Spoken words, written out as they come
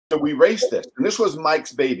So we raced this, and this was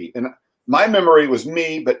Mike's baby. And my memory was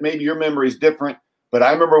me, but maybe your memory is different. But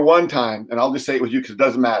I remember one time, and I'll just say it with you because it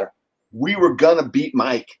doesn't matter. We were gonna beat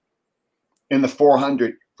Mike in the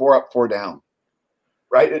 400, 4 up, 4 down.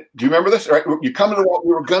 Right? Do you remember this? Right? You come to the wall.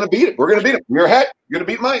 We were gonna beat it. We're gonna beat him. You're ahead. You're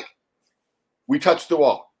gonna beat Mike. We touched the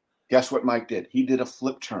wall. Guess what Mike did? He did a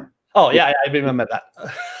flip turn. Oh yeah, I remember that.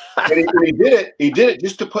 And he did it. He did it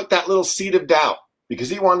just to put that little seed of doubt because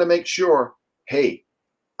he wanted to make sure, hey,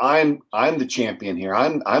 I'm the champion here.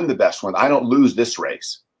 I'm the best one. I don't lose this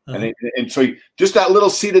race. And so just that little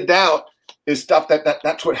seed of doubt is stuff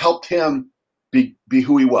that's what helped him be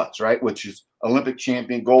who he was, right? Which is Olympic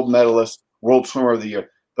champion, gold medalist, world swimmer of the year.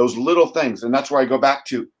 Those little things, and that's where I go back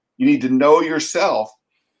to. You need to know yourself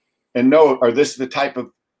and know, are this the type of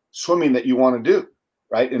swimming that you want to do,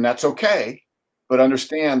 right? And that's okay, but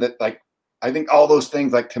understand that, like, I think all those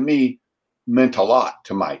things, like, to me, meant a lot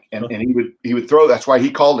to Mike, and he would throw. That's why he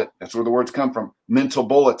called it. That's where the words come from. Mental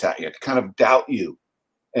bullets at you to kind of doubt you,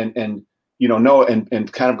 and know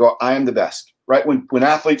and kind of go, I am the best, right? When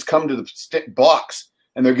athletes come to the blocks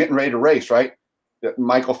and they're getting ready to race, right?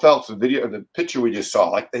 Michael Phelps, the picture we just saw,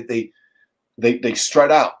 like they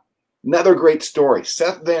strut out. Another great story.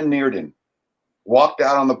 Seth Van Neerden walked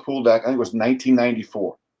out on the pool deck. I think it was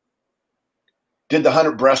 1994. Did the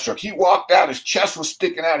 100 breaststroke. He walked out. His chest was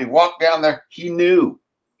sticking out. He walked down there. He knew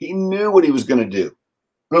what he was going to do.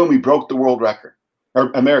 Boom, he broke the world record,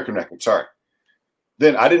 or American record, sorry.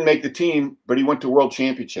 Then I didn't make the team, but he went to world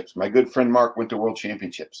championships. My good friend Mark went to world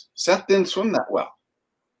championships. Seth didn't swim that well.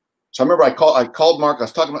 So I remember I called Mark. I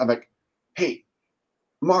was talking about, I'm like, hey,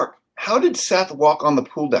 Mark, how did Seth walk on the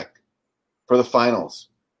pool deck for the finals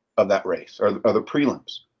of that race or the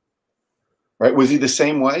prelims? Right? Was he the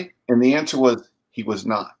same way? And the answer was, he was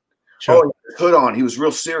not. Sure. Oh, he had his hood on. He was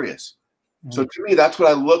real serious. So to me, that's what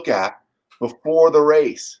I look at before the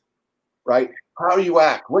race, right? How do you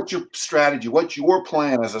act? What's your strategy? What's your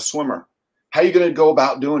plan as a swimmer? How are you going to go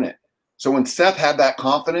about doing it? So when Seth had that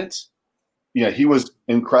confidence, he was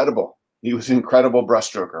incredible. He was an incredible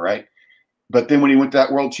breaststroker, right? But then when he went to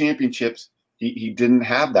that world championships, he didn't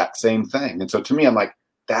have that same thing. And so to me, I'm like,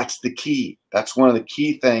 that's the key. That's one of the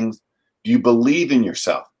key things. Do you believe in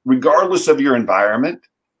yourself, regardless of your environment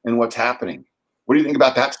and what's happening? What do you think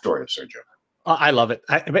about that story of Sergio? I love it.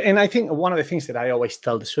 And I think one of the things that I always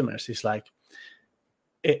tell the swimmers is like,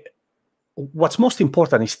 what's most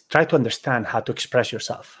important is try to understand how to express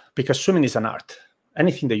yourself, because swimming is an art.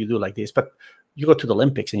 Anything that you do like this, but you go to the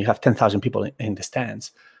Olympics and you have 10,000 people in the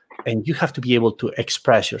stands, and you have to be able to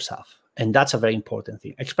express yourself. And that's a very important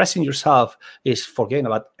thing. Expressing yourself is forgetting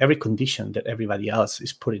about every condition that everybody else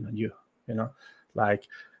is putting on you.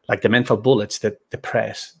 Like the mental bullets, the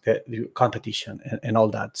press, the competition, and all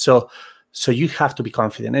that. So you have to be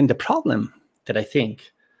confident. And the problem that I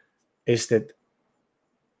think is that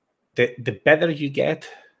the better you get,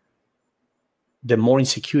 the more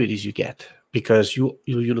insecurities you get, because you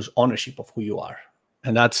lose ownership of who you are.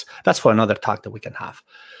 And that's for another talk that we can have.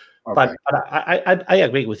 Okay. But I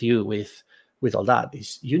agree with you with all that.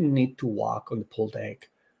 Is you need to walk on the pool deck,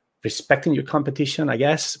 respecting your competition, I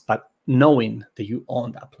guess, but knowing that you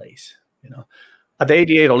own that place. At the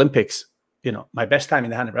 '88 Olympics, my best time in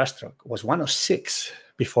the 100 breaststroke was 106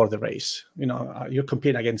 before the race. You're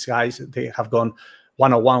competing against guys, they have gone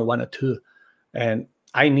 101, 102, and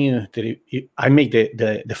I knew that I made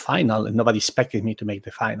the final, and nobody expected me to make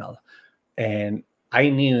the final. And I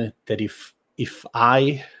knew that if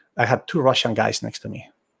I had 2 Russian guys next to me,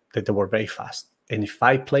 that they were very fast. And if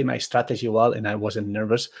I play my strategy well and I wasn't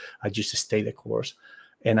nervous, I just stay the course.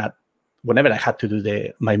 And whenever I had to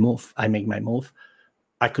do my move, I make my move,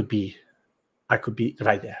 I could be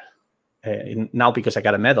right there. Now, because I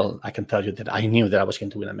got a medal, I can tell you that I knew that I was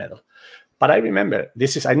going to win a medal. But I remember,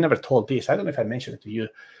 I never told this. I don't know if I mentioned it to you.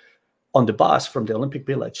 On the bus from the Olympic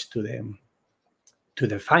Village to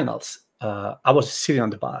the finals, I was sitting on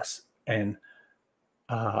the bus, and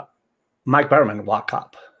Mike Berman walked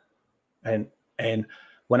up. And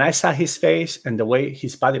when I saw his face and the way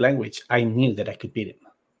his body language, I knew that I could beat him.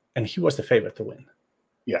 And he was the favorite to win.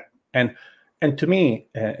 Yeah. And to me,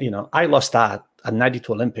 I lost that at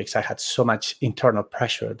 92 Olympics. I had so much internal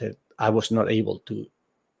pressure that I was not able to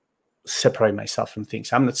separate myself from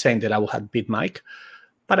things. I'm not saying that I would have beat Mike,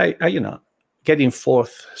 but I getting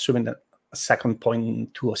fourth, swimming at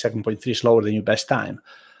 2.2 or 2.3 slower than your best time,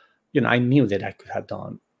 I knew that I could have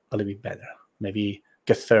done a little bit better, maybe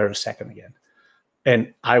get third or second again.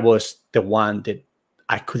 And I was the one that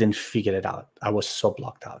I couldn't figure it out. I was so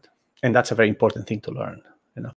blocked out. And that's a very important thing to learn.